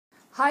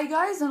Hi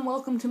guys, and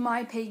welcome to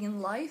My Pagan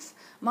Life.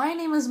 My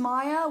name is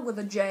Maja with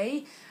a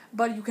J,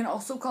 but you can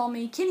also call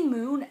me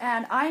KittyMoon,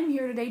 and I'm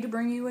here today to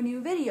bring you a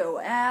new video.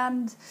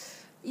 And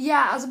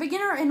yeah, as a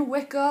beginner in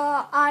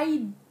Wicca,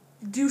 I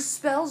do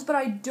spells, but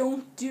I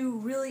don't do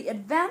really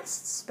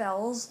advanced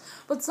spells.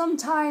 But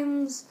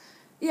sometimes,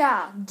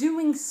 yeah,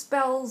 doing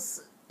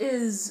spells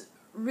is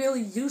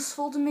really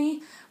useful to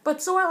me,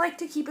 but so I like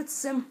to keep it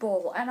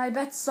simple, and I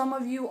bet some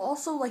of you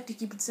also like to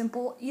keep it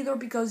simple, either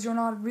because you're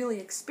not really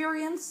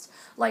experienced,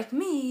 like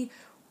me,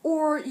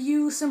 or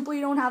you simply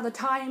don't have the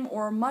time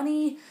or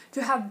money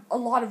to have a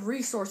lot of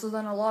resources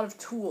and a lot of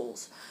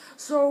tools.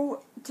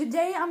 So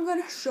today I'm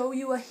going to show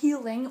you a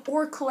healing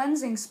or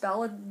cleansing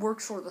spell, it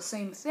works for the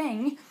same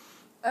thing,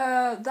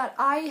 that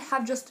I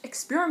have just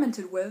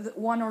experimented with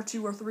 1 or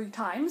 2 or 3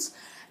 times,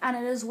 and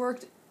it has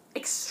worked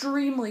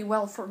extremely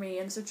well for me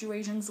in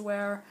situations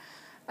where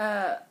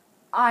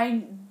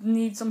I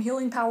need some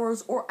healing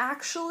powers, or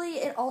actually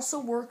it also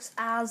works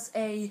as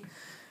a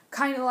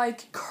kind of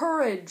like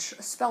courage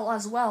spell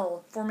as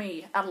well, for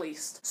me at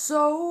least.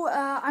 So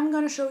I'm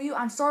going to show you.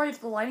 I'm sorry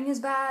if the lighting is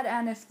bad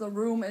and if the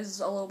room is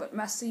a little bit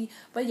messy,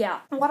 but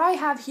yeah, what I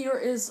have here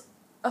is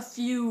a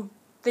few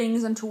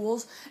things and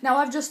tools. Now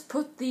I've just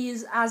put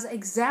these as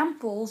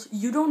examples.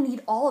 You don't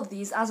need all of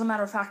these. As a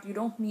matter of fact, you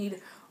don't need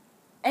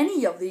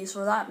any of these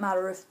for that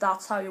matter if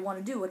that's how you want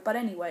to do it, but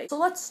anyway. So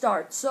let's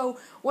start. So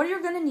what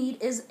you're going to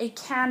need is a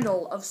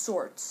candle of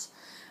sorts.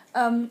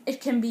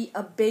 It can be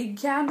a big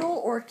candle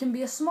or it can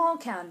be a small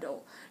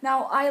candle.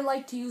 Now I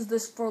like to use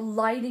this for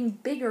lighting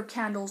bigger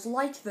candles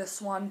like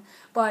this one,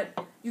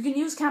 but you can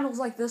use candles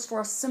like this for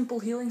a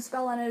simple healing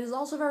spell, and it is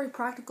also very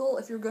practical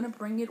if you're going to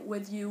bring it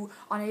with you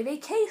on a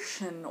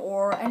vacation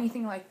or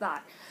anything like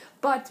that.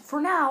 But for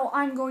now,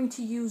 I'm going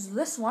to use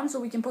this one, so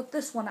we can put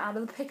this one out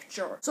of the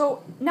picture.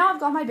 So now I've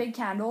got my big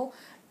candle.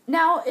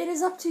 Now, it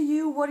is up to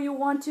you what you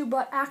want to,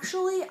 but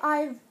actually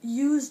I've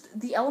used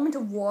the element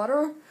of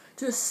water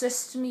to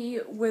assist me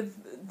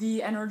with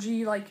the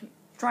energy, like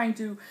trying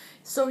to,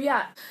 so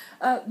yeah.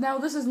 Now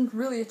this isn't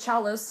really a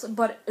chalice,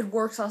 but it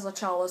works as a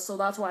chalice, so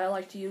that's why I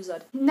like to use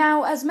it.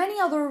 Now, as many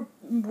other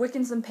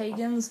Wiccans and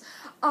pagans,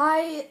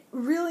 I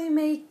really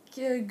make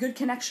a good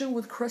connection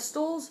with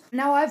crystals.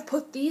 Now I've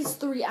put these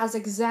 3 as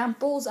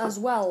examples as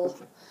well.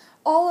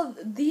 All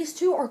of these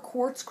 2 are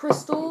quartz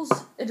crystals.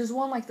 It is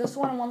one like this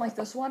one and one like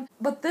this one,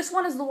 but this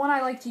one is the one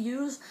I like to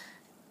use.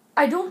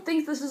 I don't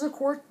think this is a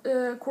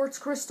quartz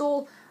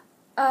crystal.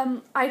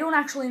 I don't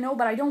actually know,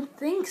 but I don't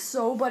think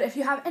so, but if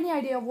you have any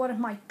idea of what it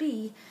might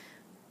be,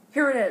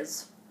 here it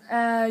is.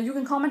 You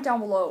can comment down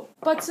below.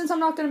 But since I'm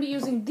not going to be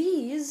using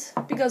these,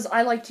 because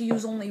I like to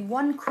use only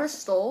one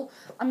crystal,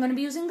 I'm going to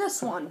be using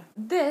this one.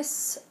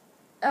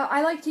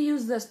 I like to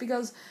use this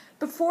because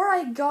before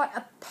I got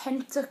a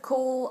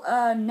pentacle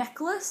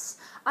necklace,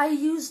 I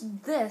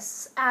used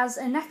this as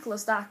a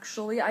necklace,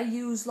 actually. I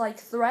used, like,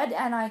 thread,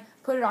 and I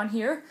put it on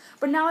here.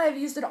 But now I've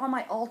used it on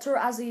my altar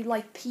as a,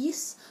 like,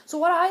 piece. So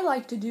what I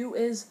like to do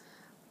is,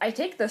 I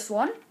take this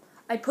one,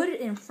 I put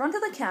it in front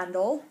of the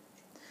candle,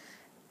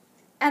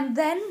 and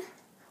then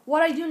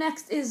what I do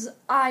next is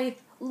I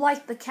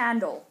light the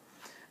candle.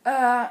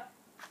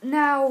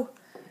 Now,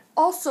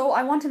 also,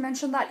 I want to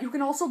mention that you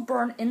can also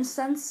burn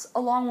incense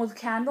along with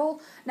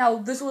candle. Now,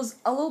 this was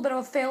a little bit of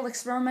a failed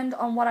experiment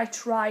on what I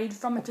tried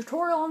from a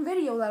tutorial on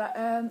video that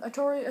a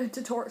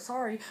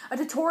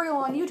tutorial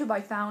on YouTube I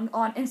found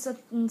on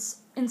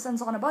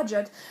incense on a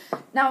budget.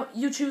 Now,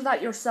 you choose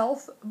that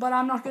yourself, but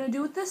I'm not going to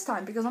do it this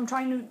time because I'm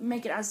trying to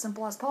make it as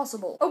simple as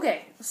possible.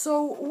 Okay,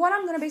 so what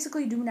I'm going to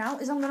basically do now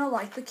is I'm going to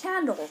light the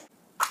candle.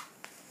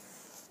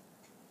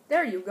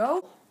 There you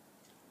go.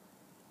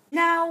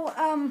 Now,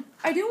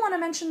 I do want to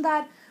mention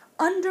that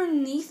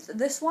underneath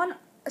this one,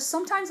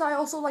 sometimes I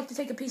also like to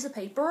take a piece of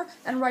paper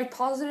and write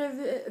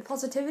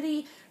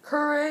positivity,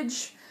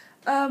 courage,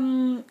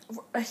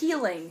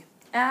 healing,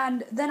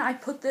 and then I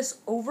put this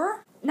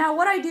over. Now,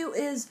 what I do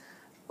is,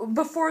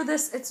 before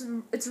this,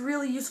 it's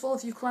really useful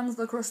if you cleanse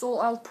the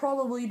crystal. I'll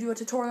probably do a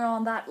tutorial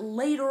on that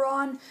later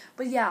on,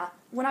 but yeah,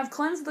 when I've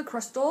cleansed the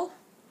crystal,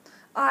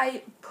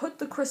 I put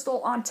the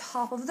crystal on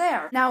top of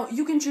there. Now,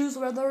 you can choose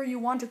whether you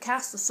want to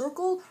cast a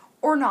circle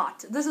or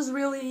not. This is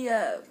really,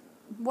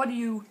 what do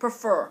you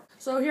prefer?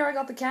 So here I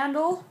got the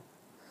candle,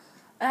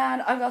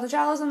 and I've got the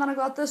chalice, and then I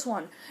got this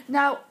one.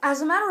 Now,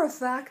 as a matter of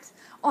fact,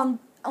 on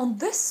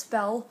this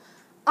spell,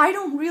 I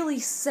don't really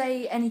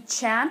say any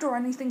chant or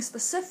anything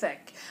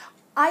specific.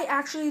 I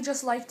actually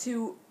just like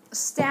to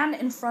stand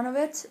in front of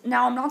it.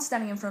 Now, I'm not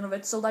standing in front of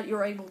it so that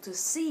you're able to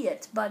see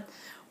it, but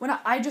when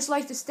I just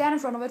like to stand in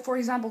front of it, for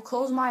example,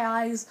 close my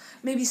eyes,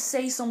 maybe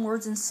say some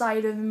words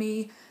inside of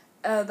me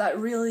that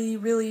really,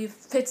 really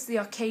fits the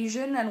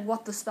occasion and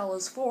what the spell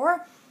is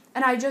for,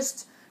 and I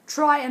just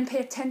try and pay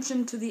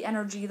attention to the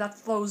energy that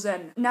flows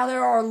in. Now,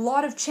 there are a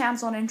lot of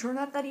chants on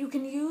internet that you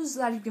can use,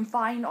 that you can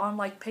find on,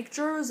 like,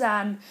 pictures,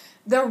 and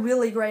they're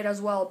really great as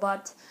well,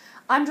 but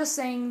I'm just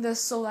saying this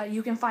so that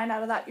you can find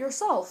out of that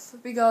yourself,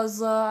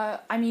 because,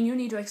 I mean, you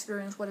need to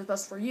experience what is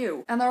best for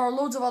you. And there are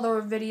loads of other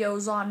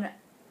videos on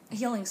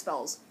healing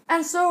spells.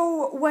 And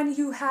so when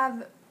you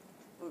have,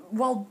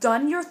 well,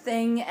 done your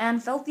thing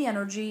and felt the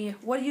energy,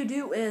 what you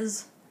do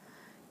is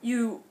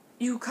you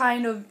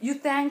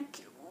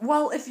thank,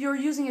 well, if you're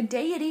using a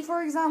deity,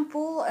 for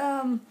example,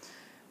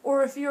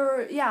 or if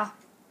you're,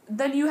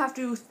 then you have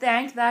to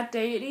thank that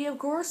deity, of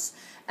course,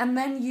 and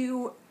then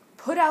you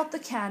put out the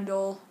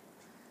candle,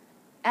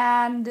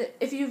 and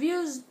if you've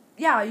used,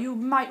 you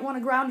might want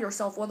to ground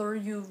yourself, whether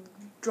you've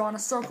drawn a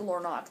circle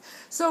or not.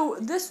 So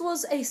this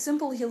was a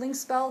simple healing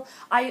spell.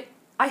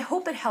 I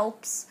hope it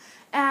helps.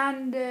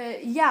 And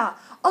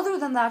other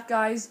than that,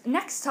 guys,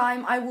 next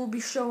time I will be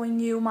showing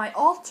you my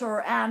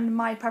altar and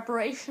my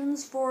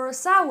preparations for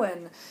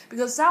Samhain,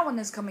 because Samhain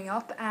is coming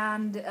up,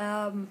 and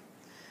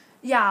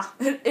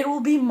it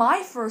will be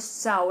my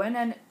first Samhain,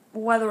 and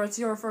whether it's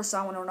your first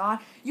Samhain or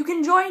not, you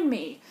can join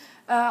me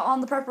on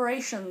the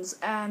preparations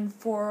and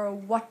for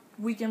what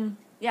we can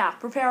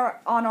prepare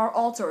on our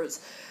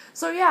altars.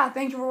 So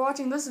thank you for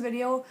watching this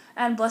video,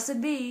 and blessed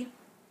be.